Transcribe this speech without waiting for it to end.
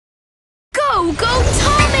Go, go,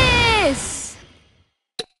 Thomas!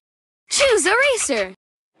 Choose a racer.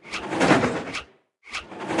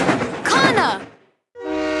 Kana.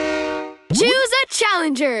 Choose a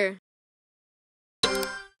challenger.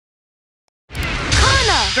 Kana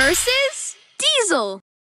versus Diesel.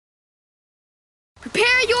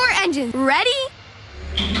 Prepare your engine. Ready?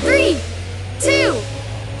 3, 2,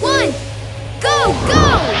 1, go,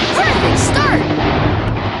 go! Perfect start!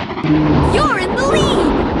 You're in the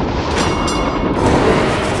lead!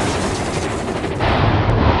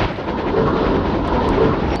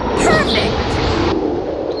 Perfect!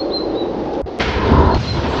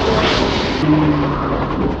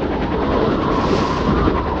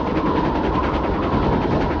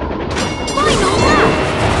 Final lap!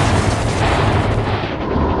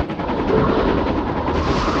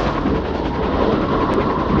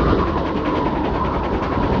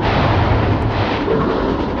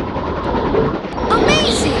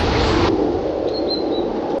 Amazing!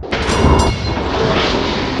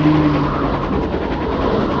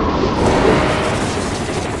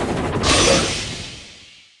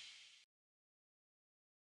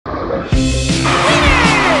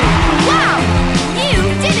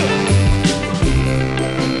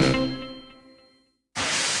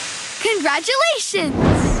 Congratulations!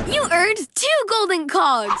 You earned 2 golden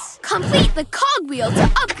cogs! Complete the cog wheel to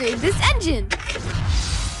upgrade this engine!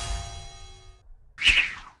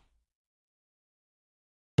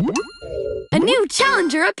 A new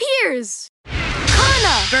challenger appears!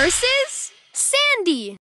 Kana versus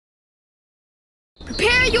Sandy!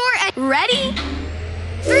 Prepare your ready?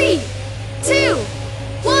 3, 2,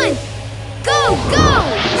 1, go, go!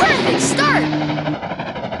 Perfect start!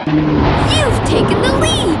 You've taken the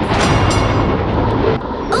lead!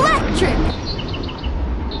 Electric!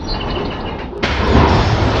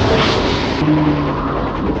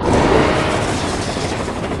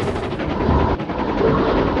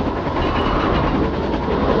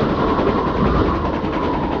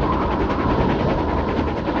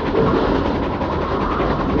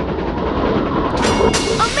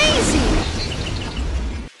 Amazing!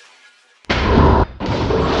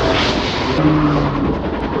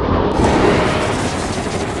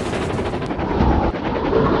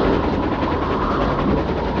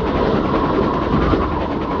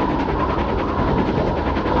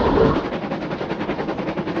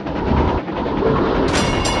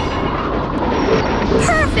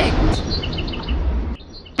 Perfect!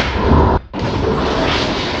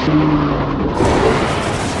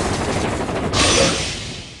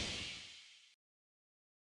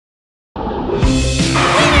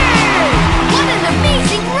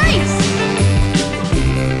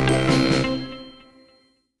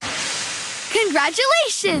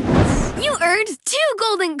 Congratulations! You earned 2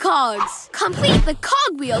 golden cogs! Complete the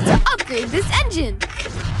cog wheel to upgrade this engine!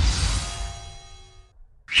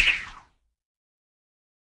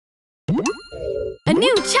 A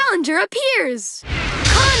new challenger appears!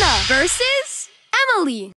 Kana versus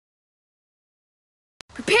Emily!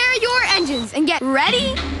 Prepare your engines and get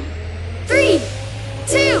ready! 3,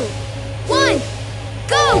 2, 1,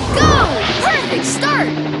 go, go! Perfect start!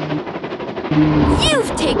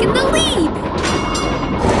 You've taken the lead!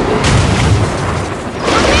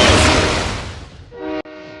 Amazing!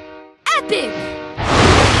 Epic!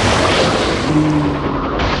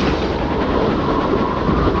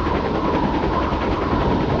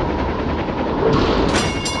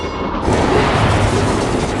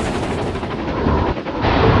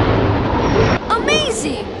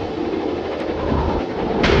 Amazing!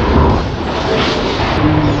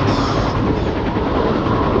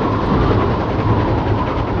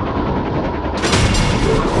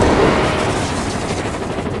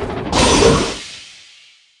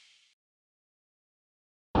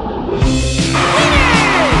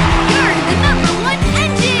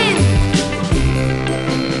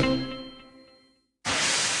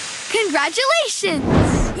 Congratulations!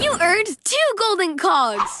 You earned 2 golden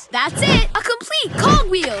cogs! That's it! A complete cog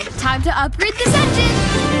wheel! Time to upgrade this engine!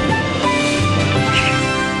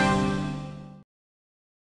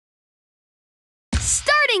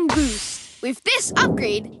 Starting boost! With this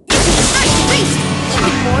upgrade, you can start racing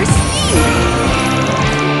even more speed!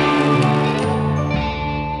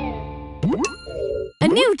 A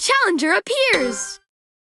new challenger appears!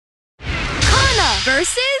 Kana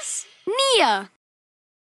versus Nia!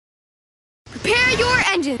 Prepare your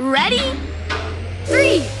engine. Ready?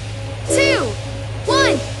 3, 2,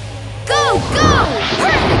 1, go, go!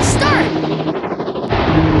 Perfect start!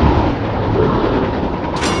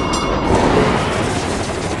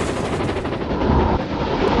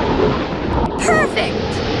 Perfect!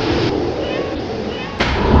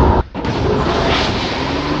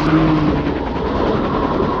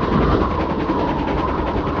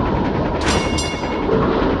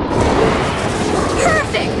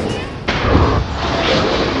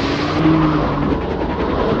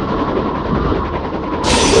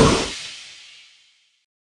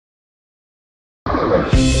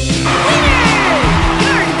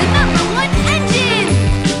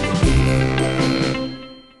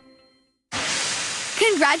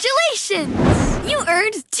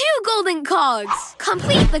 golden cogs!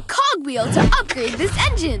 Complete the cogwheel to upgrade this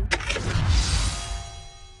engine!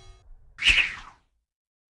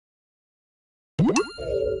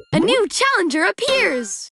 A new challenger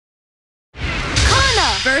appears!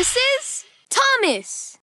 Kana versus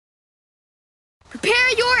Thomas!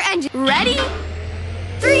 Prepare your engine. Ready?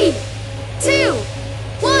 3, 2,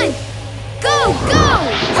 1, go, go!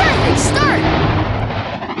 Perfect start!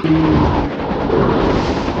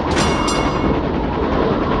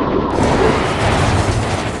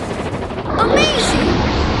 Amazing!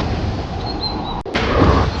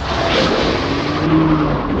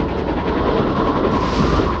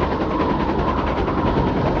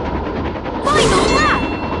 Final lap!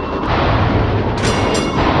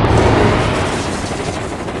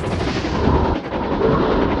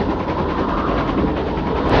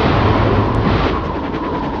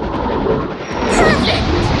 Perfect!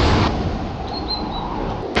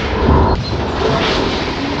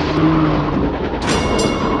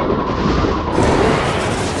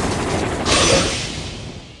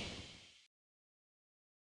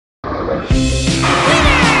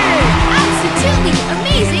 Absolutely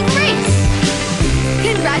amazing race!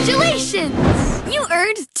 Congratulations! You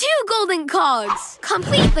earned 2 golden cogs!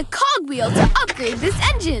 Complete the cogwheel to upgrade this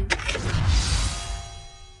engine!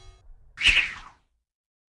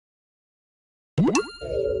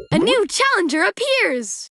 A new challenger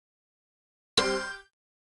appears!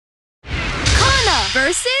 Kana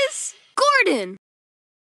versus Gordon!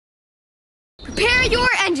 Prepare your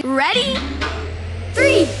engine. Ready?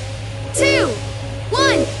 3, 2,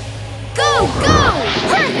 1, go, go!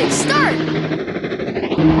 Perfect start!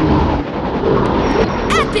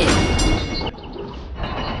 Epic!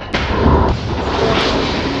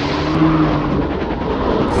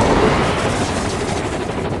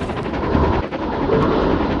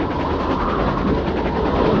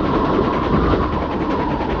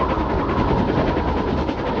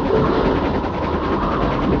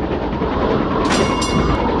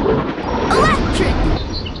 Electric!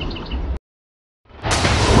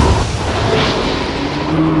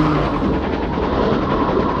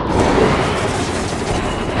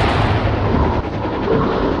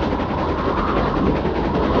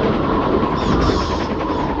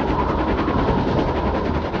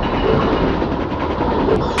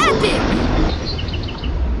 Epic!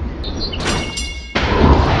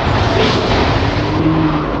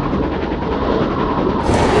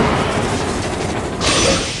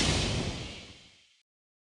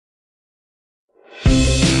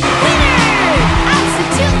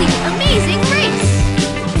 Absolutely amazing race!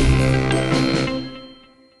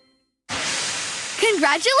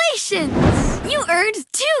 Congratulations! You earned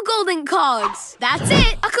 2 golden cogs! That's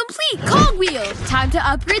it! A complete cogwheel! Time to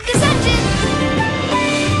upgrade this engine!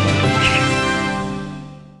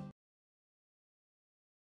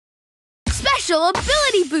 Special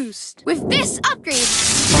ability boost! With this upgrade, your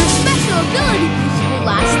special ability boost will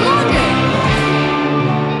last longer!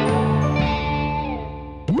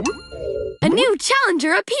 A new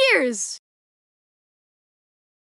challenger appears!